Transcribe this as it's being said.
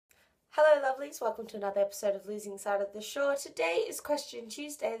Hello lovelies, welcome to another episode of Losing Side of the Shore. Today is Question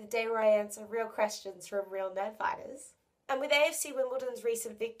Tuesday, the day where I answer real questions from real Nerdfighters. And with AFC Wimbledon's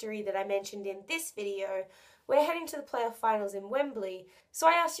recent victory that I mentioned in this video, we're heading to the playoff finals in Wembley, so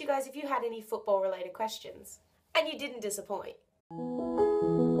I asked you guys if you had any football related questions. And you didn't disappoint.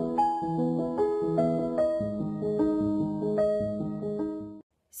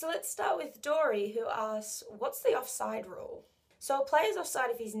 So let's start with Dory, who asks, what's the offside rule? So a player's offside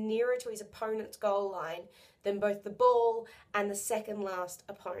if he's nearer to his opponent's goal line than both the ball and the second last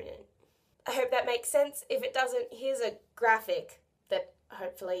opponent. I hope that makes sense. If it doesn't, here's a graphic that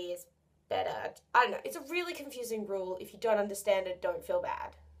hopefully is better. I don't know, it's a really confusing rule. If you don't understand it, don't feel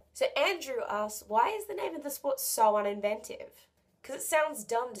bad. So Andrew asks, why is the name of the sport so uninventive? Because it sounds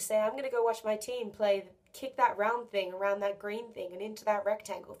dumb to say, I'm going to go watch my team play, kick that round thing around that green thing and into that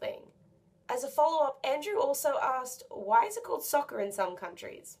rectangle thing. As a follow-up, Andrew also asked, why is it called soccer in some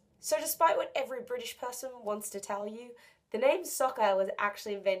countries? So despite what every British person wants to tell you, the name soccer was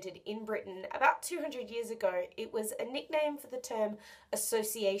actually invented in Britain about 200 years ago. It was a nickname for the term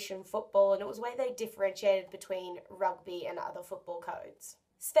association football, and it was a way they differentiated between rugby and other football codes.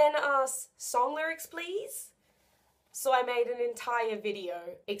 Sven asks, song lyrics please? So I made an entire video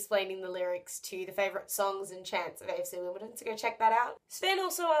explaining the lyrics to the favourite songs and chants of AFC Wimbledon, so go check that out. Sven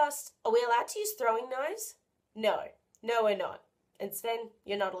also asked, are we allowed to use throwing knives? No, we're not. And Sven,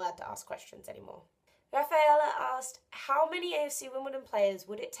 you're not allowed to ask questions anymore. Rafaela asked, how many AFC Wimbledon players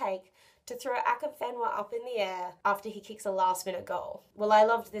would it take to throw Akinfenwa up in the air after he kicks a last-minute goal? Well, I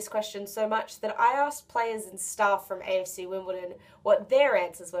loved this question so much that I asked players and staff from AFC Wimbledon what their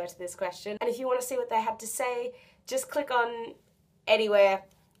answers were to this question. And if you want to see what they had to say, just click on anywhere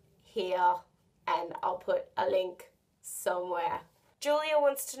here and I'll put a link somewhere. Julia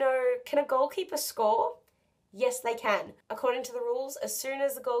wants to know, can a goalkeeper score? Yes, they can. According to the rules, as soon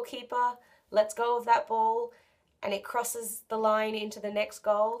as the goalkeeper lets go of that ball and it crosses the line into the next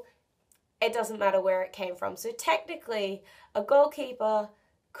goal, it doesn't matter where it came from. So technically, a goalkeeper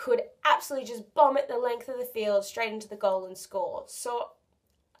could absolutely just bomb it the length of the field straight into the goal and score. So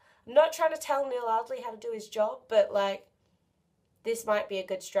I'm not trying to tell Neil Ardley how to do his job, but this might be a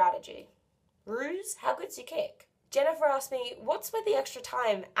good strategy. Ruse, how good's your kick? Jennifer asked me, what's with the extra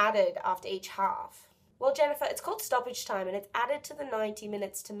time added after each half? Well, Jennifer, it's called stoppage time and it's added to the 90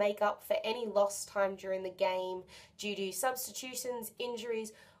 minutes to make up for any lost time during the game due to substitutions,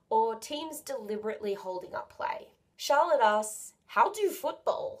 injuries, or teams deliberately holding up play. Charlotte asks, how do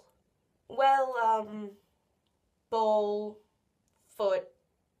football? Well, ball, foot,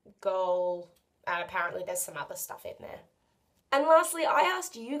 goal, and apparently there's some other stuff in there. And lastly, I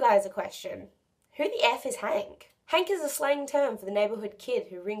asked you guys a question. Who the F is Hank? Hank is a slang term for the neighbourhood kid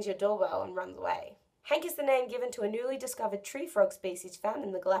who rings your doorbell and runs away. Hank is the name given to a newly discovered tree frog species found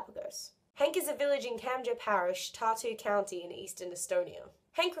in the Galapagos. Hank is a village in Kamja Parish, Tartu County in eastern Estonia.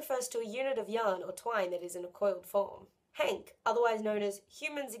 Hank refers to a unit of yarn or twine that is in a coiled form. Hank, otherwise known as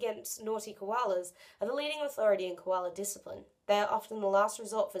Humans Against Naughty Koalas, are the leading authority in koala discipline. They are often the last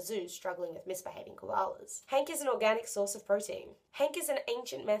resort for zoos struggling with misbehaving koalas. Hank is an organic source of protein. Hank is an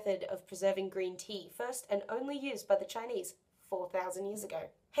ancient method of preserving green tea, first and only used by the Chinese 4,000 years ago.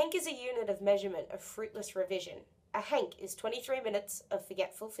 Hank is a unit of measurement of fruitless revision. A Hank is 23 minutes of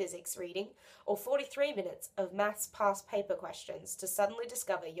forgetful physics reading or 43 minutes of maths past paper questions to suddenly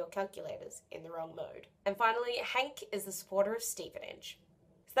discover your calculators in the wrong mode. And finally, Hank is the supporter of Stevenage.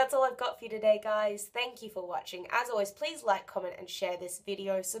 So that's all I've got for you today, guys. Thank you for watching. As always, please like, comment, and share this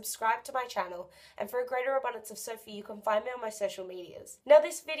video. Subscribe to my channel. And for a greater abundance of Sophie, you can find me on my social medias. Now,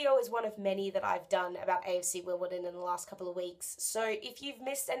 this video is one of many that I've done about AFC Wimbledon in the last couple of weeks. So if you've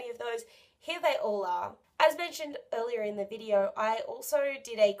missed any of those, here they all are. As mentioned earlier in the video, I also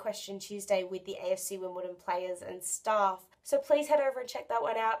did a Question Tuesday with the AFC Wimbledon players and staff. So please head over and check that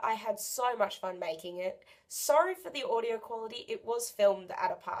one out. I had so much fun making it. Sorry for the audio quality. It was filmed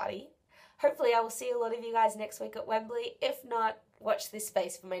at a party. Hopefully I will see a lot of you guys next week at Wembley. If not, watch this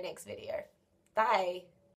space for my next video. Bye.